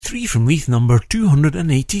3 from Leith number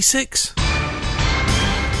 286.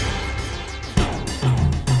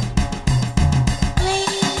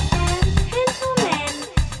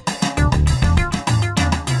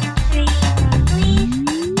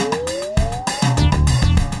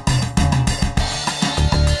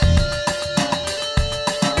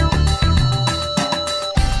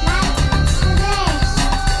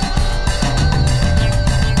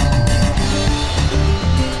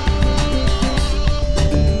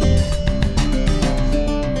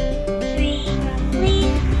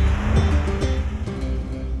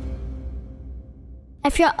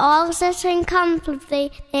 If you're all sitting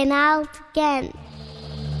comfortably, then out again.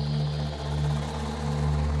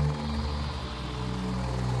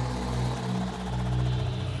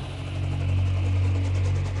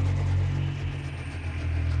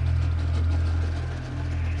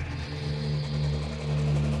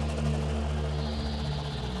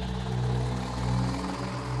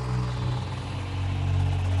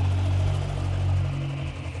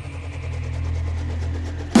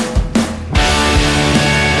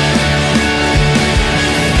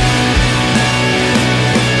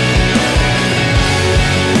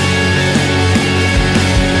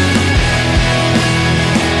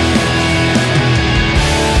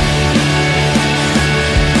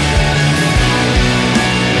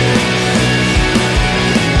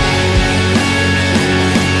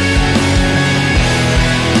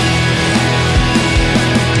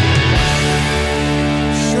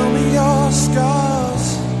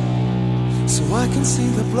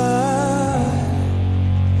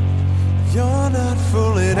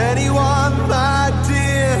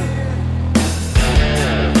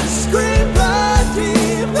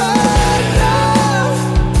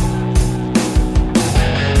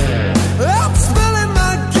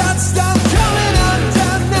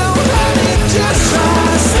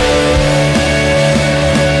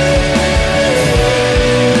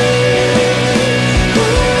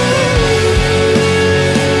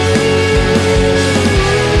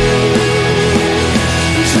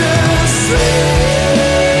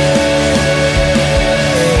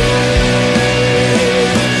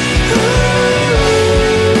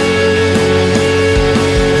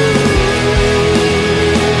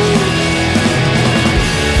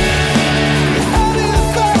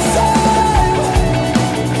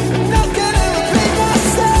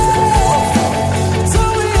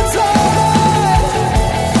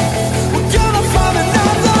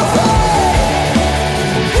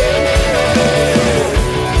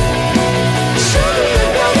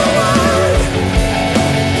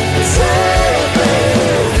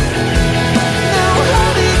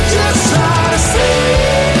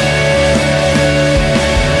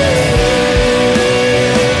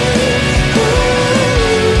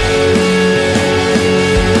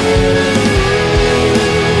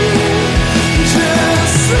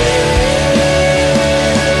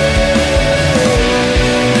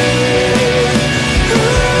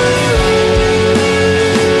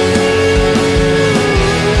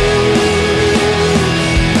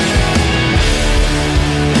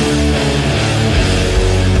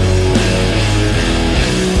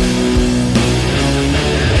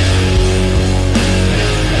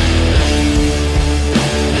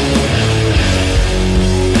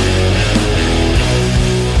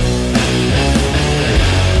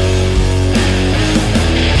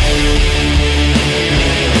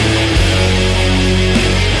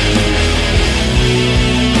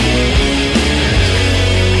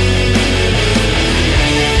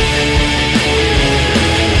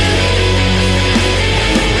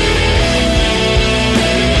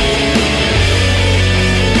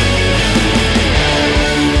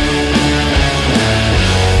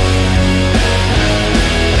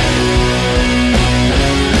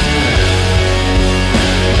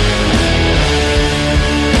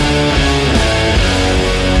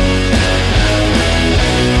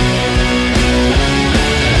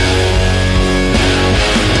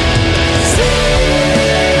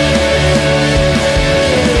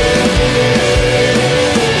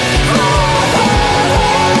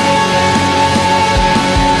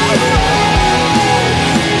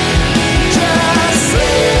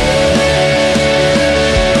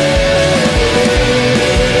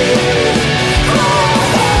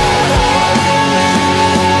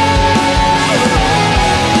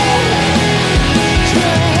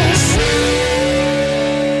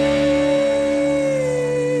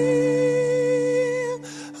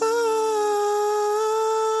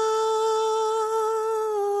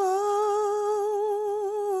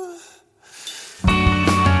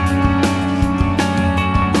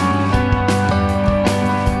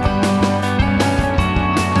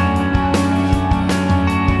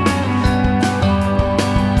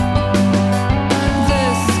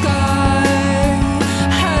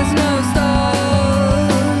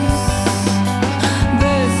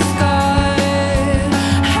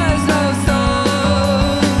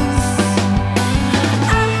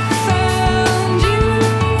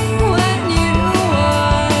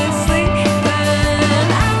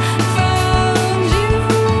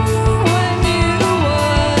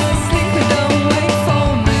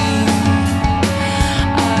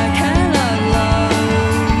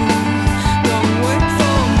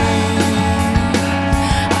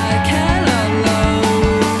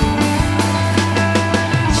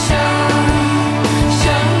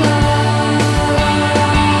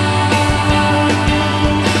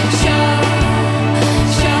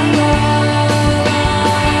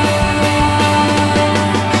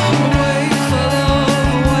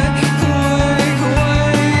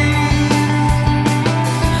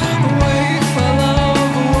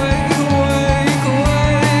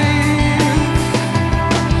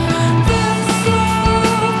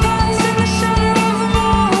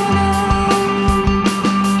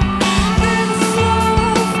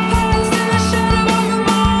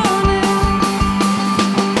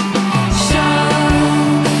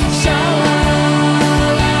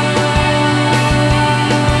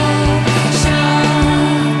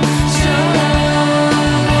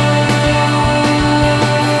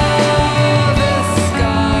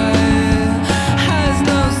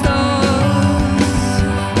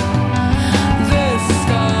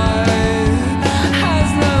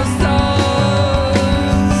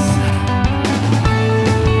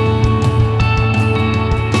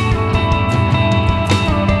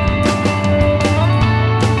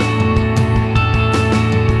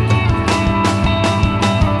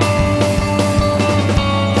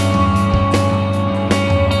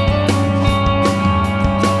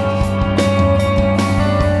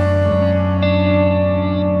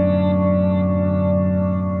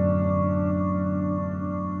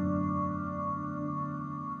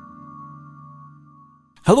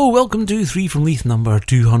 Hello, welcome to 3 from Leith number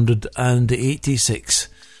 286.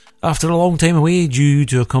 After a long time away due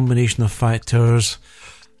to a combination of factors,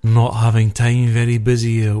 not having time, very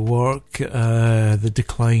busy at work, the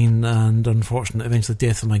decline and unfortunate eventual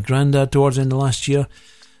death of my granddad towards the end of last year,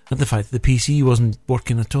 and the fact that the PC wasn't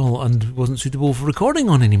working at all and wasn't suitable for recording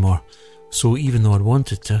on anymore. So even though I'd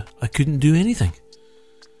wanted to, I couldn't do anything.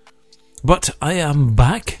 But I am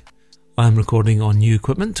back. I'm recording on new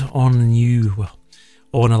equipment,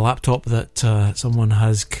 on a laptop that someone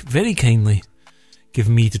has very kindly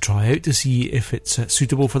given me to try out to see if it's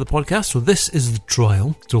suitable for the podcast. So this is the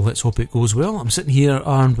trial, so let's hope it goes well. I'm sitting here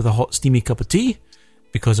armed with a hot steamy cup of tea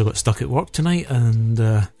because I got stuck at work tonight, and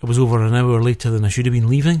I was over an hour later than I should have been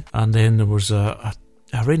leaving, and then there was a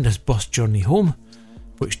horrendous bus journey home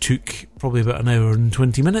which took probably about an hour and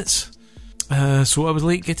 20 minutes. So I was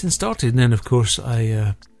late getting started, and then of course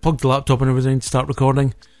I plugged the laptop and everything to start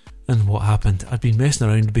recording. And what happened? I'd been messing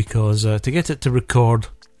around because to get it to record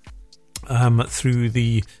through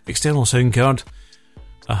the external sound card,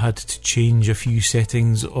 I had to change a few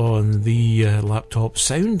settings on the laptop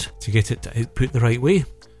sound to get it to output the right way.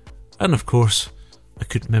 And of course, I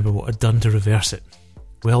couldn't remember what I'd done to reverse it.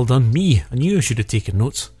 Well done me, I knew I should have taken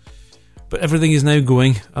notes. But everything is now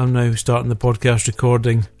going. I'm now starting the podcast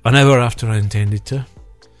recording an hour after I intended to.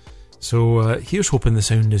 So here's hoping the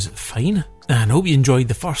sound is fine. And I hope you enjoyed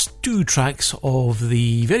the first 2 tracks of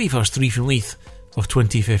the very first 3 from Leith of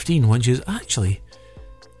 2015, which is actually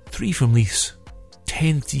 3 from Leith's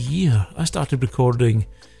 10th year. I started recording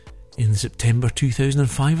in September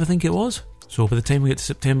 2005, I think it was. So by the time we get to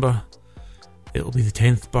September, it'll be the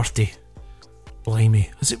 10th birthday.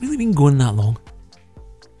 Blimey, has it really been going that long?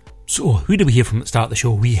 So, who did we hear from at the start of the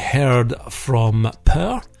show? We heard from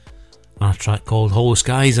Purr, a track called Hollow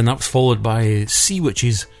Skies, and that was followed by Sea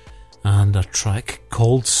Witches and a track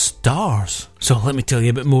called Stars. So let me tell you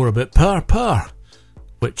a bit more about Purr,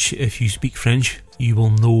 which, if you speak French, you will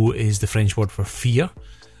know is the French word for fear,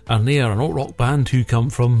 and they are an alt rock band who come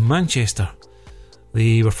from Manchester.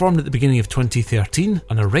 They were formed at the beginning of 2013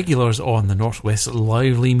 and are regulars on the Northwest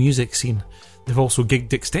lively music scene. They've also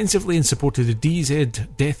gigged extensively and supported the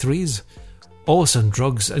DZ, Death Rays, Allison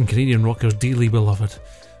Drugs and Canadian rockers Dearly Beloved.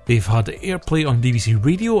 They've had airplay on BBC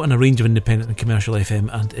Radio and a range of independent and commercial FM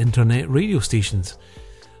and internet radio stations.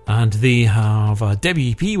 And they have a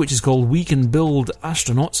debut EP which is called We Can Build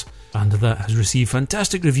Astronauts, and that has received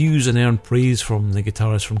fantastic reviews and earned praise from the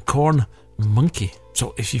guitarist from Korn, Monkey.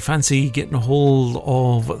 So if you fancy getting a hold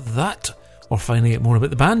of that or finding out more about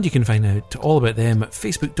the band, you can find out all about them at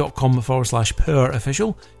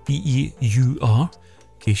facebook.com/PurrOfficial, PEUR,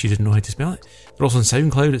 in case you didn't know how to spell it. They're also on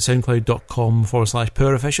SoundCloud at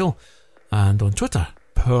soundcloud.com/PurrOfficial, and on Twitter,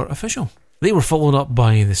 PurrOfficial. They were followed up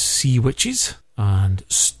by the Sea Witches and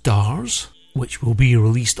Stars, which will be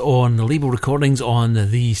released on the label recordings on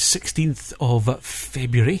the 16th of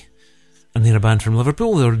February. And they're a band from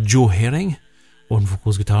Liverpool. They're Joe Herring on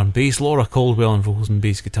vocals, guitar and bass, Laura Caldwell on vocals and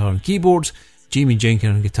bass, guitar and keyboards, Jamie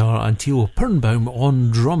Jenkin on guitar, and Theo Birnbaum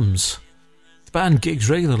on drums. The band gigs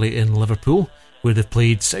regularly in Liverpool, where they've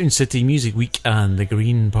played Sound City Music Week and the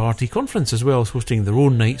Green Party Conference, as well as hosting their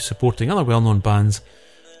own nights supporting other well-known bands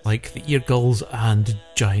like the Eargulls and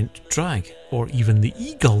Giant Drag, or even the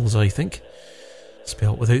Eagulls, I think,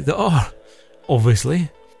 spelt without the R, obviously.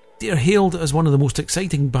 They are hailed as one of the most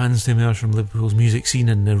exciting bands to emerge from Liverpool's music scene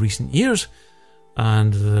in the recent years,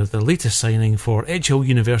 and the latest signing for Edgehill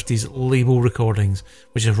University's label recordings,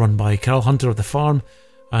 which is run by Carl Hunter of The Farm,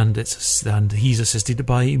 and he's assisted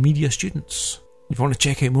by media students. If you want to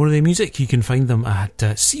check out more of their music, you can find them at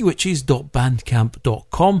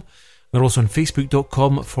seawitches.bandcamp.com. They're also on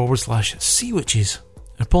facebook.com/seawitches.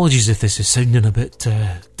 Apologies if this is sounding a bit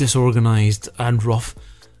disorganised and rough.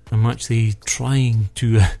 I'm actually trying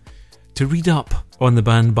to read up on the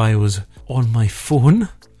band bios on my phone,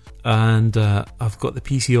 and I've got the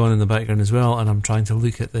PC on in the background as well, and I'm trying to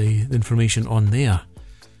look at the information on there.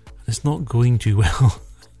 It's not going too well.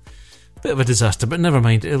 Bit of a disaster, but never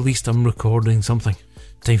mind, at least I'm recording something.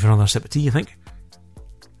 Time for another sip of tea, I think,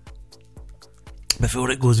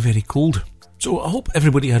 before it goes very cold. So I hope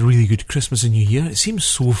everybody had a really good Christmas and New Year. It seems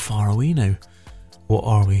so far away now. What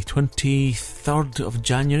are we, 23rd of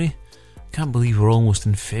January? Can't believe we're almost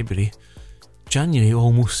in February. January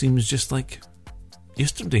almost seems just like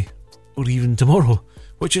yesterday, or even tomorrow,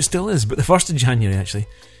 which it still is, but the 1st of January actually,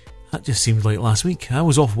 that just seemed like last week. I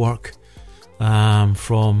was off work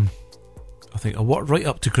from, I think I worked right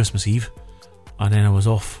up to Christmas Eve, and then I was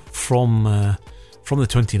off from the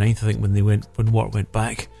 29th, I think, when work went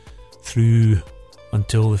back, through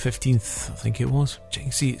until the 15th, I think it was. You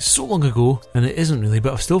can see it's so long ago, and it isn't really,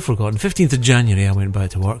 but I've still forgotten. 15th of January I went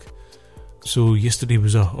back to work. So yesterday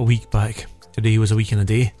was a week back. Today was a week and a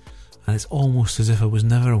day. And it's almost as if I was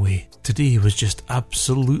never away. Today was just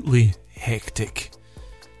absolutely hectic.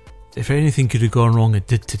 If anything could have gone wrong, it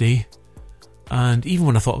did today. And even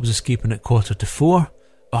when I thought I was escaping at 3:45,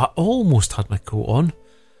 I almost had my coat on.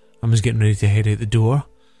 I was getting ready to head out the door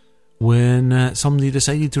when somebody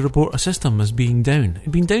decided to report a system as being down.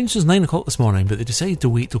 It'd been down since 9 o'clock this morning, but they decided to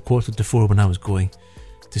wait till 3:45 when I was going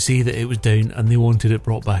to say that it was down and they wanted it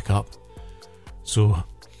brought back up. So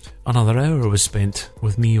another hour was spent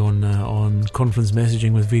with me on conference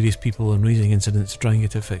messaging with various people and raising incidents to try and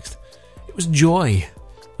get it fixed. It was joy,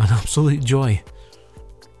 an absolute joy.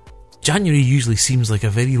 January usually seems like a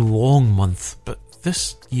very long month, but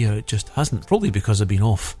this year it just hasn't, probably because I've been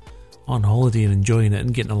off on holiday and enjoying it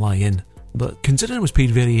and getting a lie in. But considering it was paid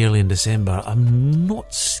very early in December, I'm not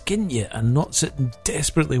skint yet and not sitting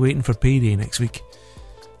desperately waiting for payday next week,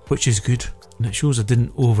 which is good, and it shows I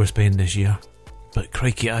didn't overspend this year. But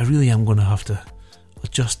crikey, I really am going to have to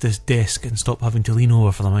adjust this desk and stop having to lean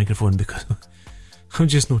over for the microphone, because I've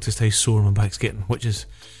just noticed how sore my back's getting, which is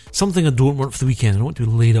something I don't want for the weekend. I don't want to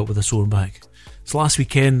be laid up with a sore back. So last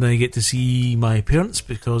weekend I get to see my parents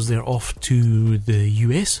because they're off to the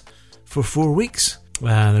US for 4 weeks.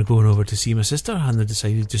 They're going over to see my sister, and they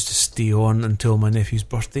decided just to stay on until my nephew's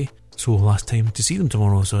birthday. So last time to see them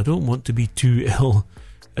tomorrow, so I don't want to be too ill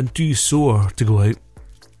and too sore to go out.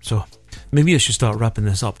 So maybe I should start wrapping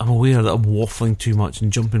this up. I'm aware that I'm waffling too much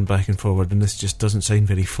and jumping back and forward, and this just doesn't sound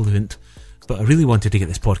very fluent. But I really wanted to get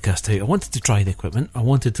this podcast out. I wanted to try the equipment. I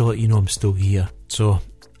wanted to let you know I'm still here. So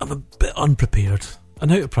I'm a bit unprepared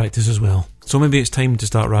and out of practice as well. So maybe it's time to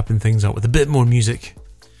start wrapping things up with a bit more music.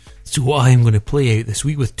 So I'm going to play out this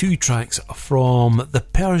week with 2 tracks from the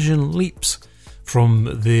Persian Leaps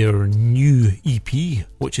from their new EP,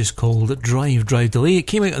 which is called Drive, Drive Delay. It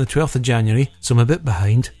came out on the 12th of January, so I'm a bit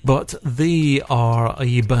behind. But they are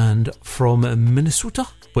a band from Minnesota,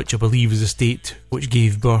 which I believe is a state which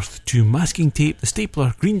gave birth to Masking Tape, The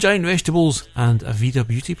Stapler, Green Giant Vegetables, and Aveda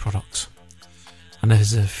Beauty Products. And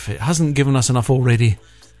as if it hasn't given us enough already,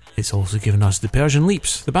 it's also given us the Persian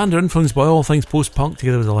Leaps. The band are influenced by all things post-punk,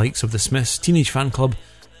 together with the likes of the Smiths, Teenage Fan Club,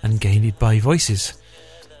 and Guided by Voices.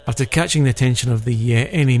 After catching the attention of the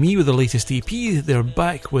NME with the latest EP, they're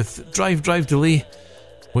back with Drive, Drive Delay,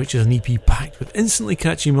 which is an EP packed with instantly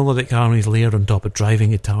catchy melodic harmonies layered on top of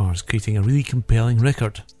driving guitars, creating a really compelling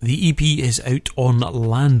record. The EP is out on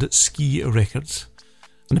Land Ski Records,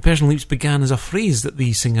 and the Persian Leaps began as a phrase that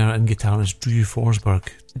the singer and guitarist Drew Forsberg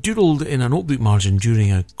doodled in a notebook margin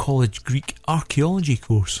during a college Greek archaeology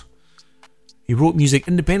course. He wrote music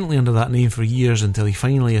independently under that name for years until he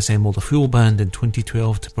finally assembled a full band in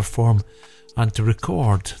 2012 to perform and to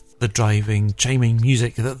record the driving, chiming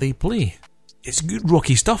music that they play. It's good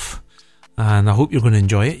rocky stuff, and I hope you're going to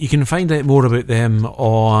enjoy it. You can find out more about them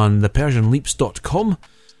on thepersianleaps.com.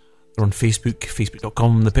 They're on Facebook,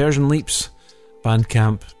 facebook.com, The Persian Leaps.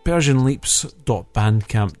 Bandcamp,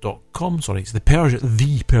 persianleaps.bandcamp.com. Sorry, it's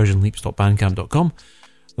thepersianleaps.bandcamp.com.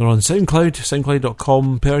 They're on SoundCloud,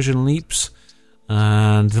 soundcloud.com, Persian Leaps.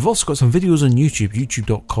 And they've also got some videos on YouTube,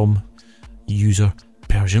 youtube.com, user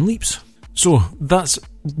Persian Leaps. So that's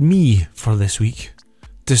me for this week.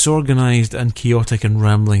 Disorganised and chaotic and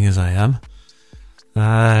rambling as I am.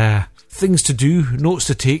 Things to do, notes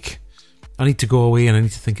to take. I need to go away and I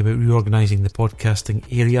need to think about reorganising the podcasting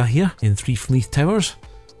area here in Three from Leith Towers.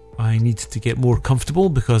 I need to get more comfortable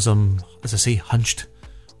because I'm, as I say, hunched,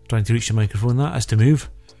 trying to reach the microphone. That has to move.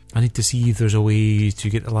 I need to see if there's a way to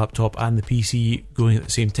get the laptop and the PC going at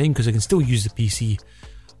the same time, because I can still use the PC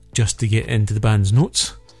just to get into the band's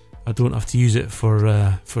notes. I don't have to use it for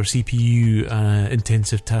CPU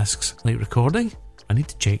intensive tasks like recording. I need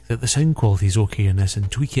to check that the sound quality is okay in this and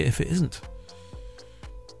tweak it if it isn't.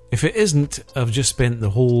 If it isn't, I've just spent the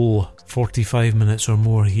whole 45 minutes or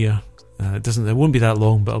more here. It won't be that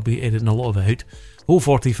long, but I'll be editing a lot of it out. Whole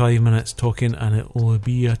 45 minutes talking, and it will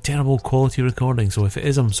be a terrible quality recording. So if it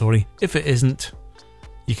is, I'm sorry. If it isn't,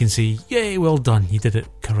 you can say, yay, well done, you did it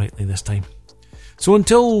correctly this time. So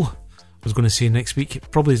until, I was going to say next week,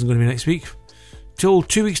 it probably isn't going to be next week, till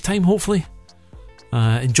 2 weeks time hopefully.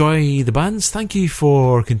 Enjoy the bands. Thank you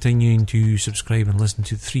for continuing to subscribe and listen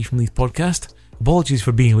to the Three from Leith podcast. Apologies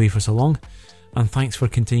for being away for so long, and thanks for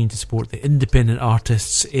continuing to support the independent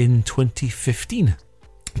artists in 2015.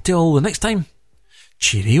 Until the next time,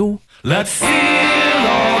 cheerio. Let's seal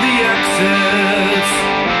all the exits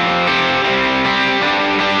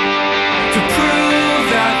to prove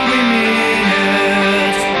that we mean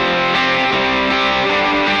it,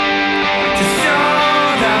 to show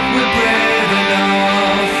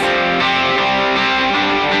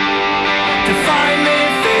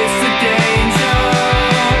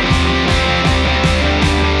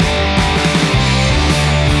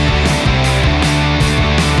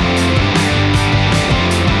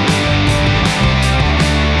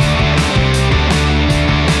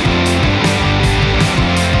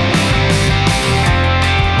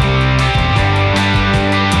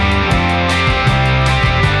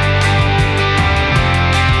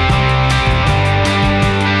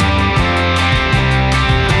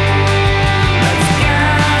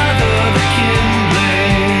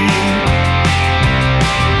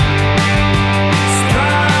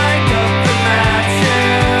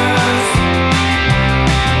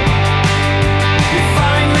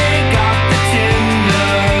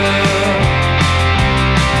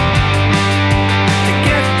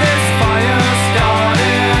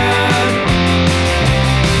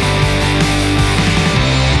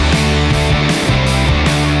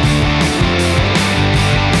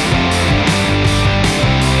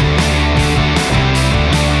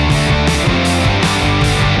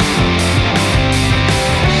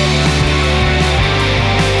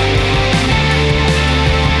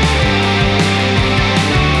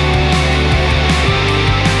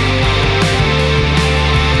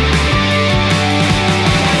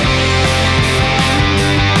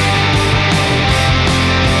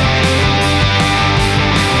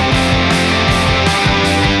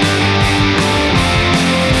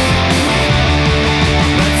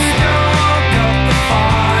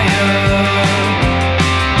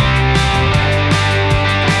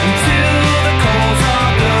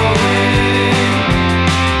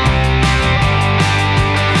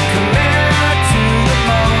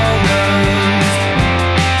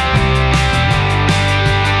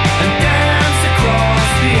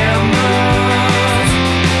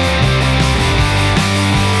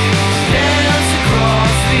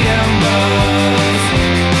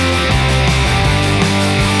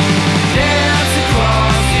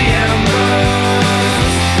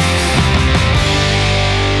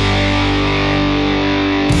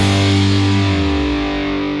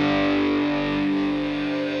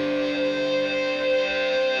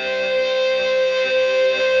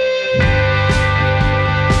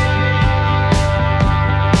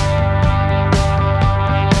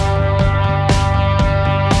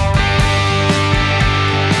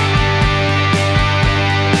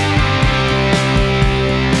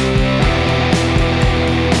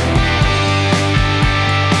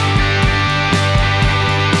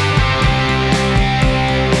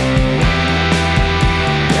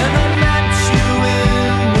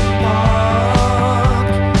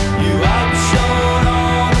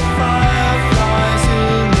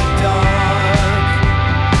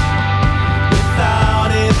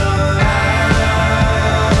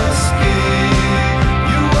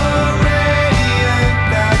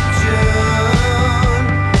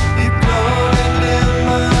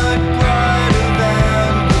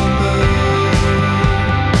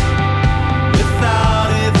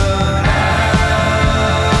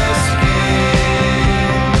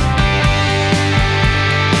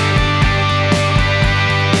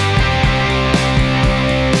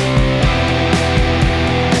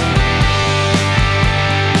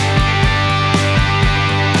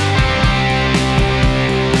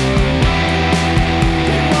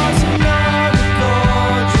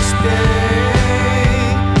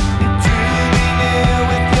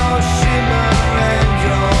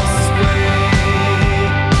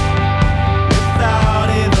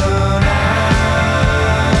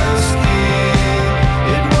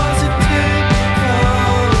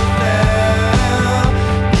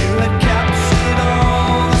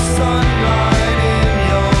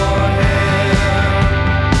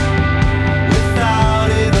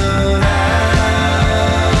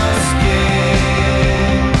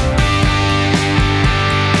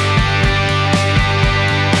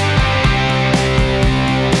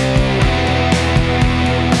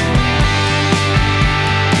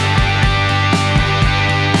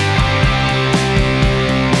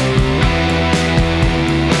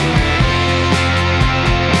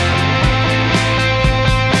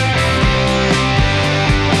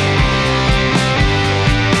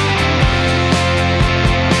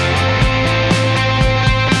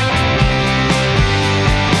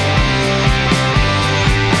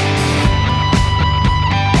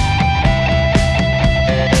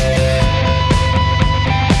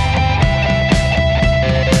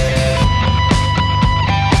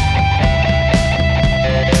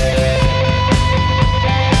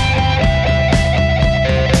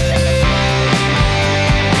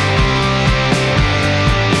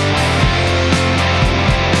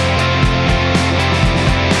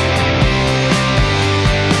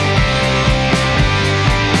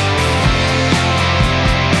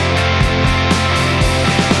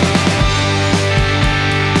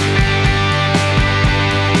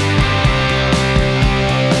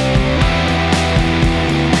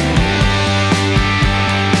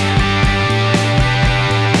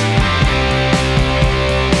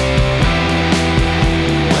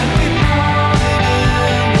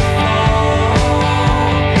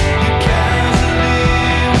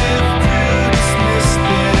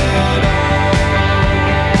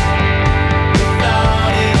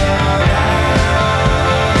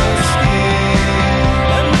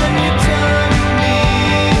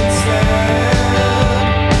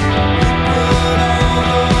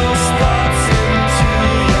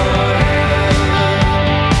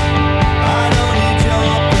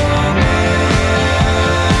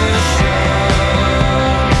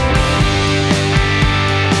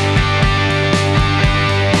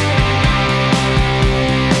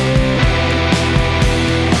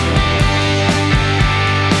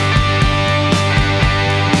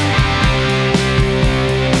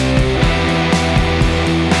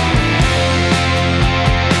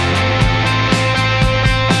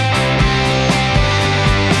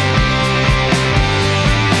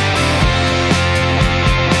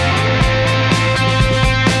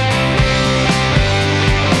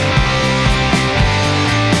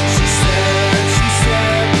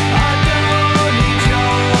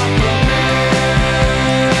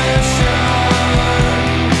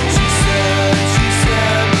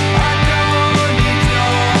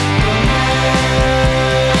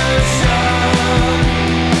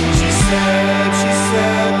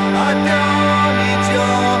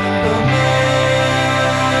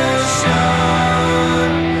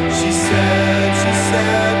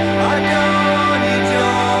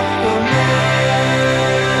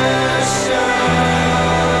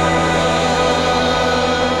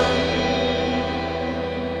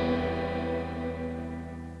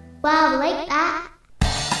I like that.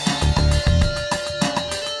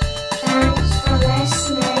 Thanks for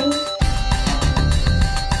listening.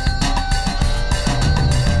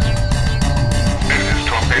 This is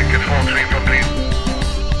Tom Baker 43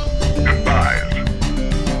 Goodbye.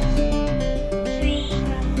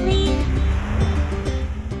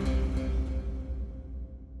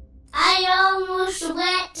 I almost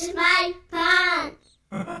wet my pants.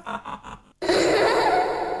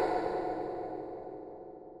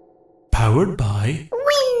 Powered by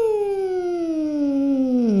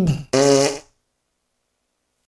Wind.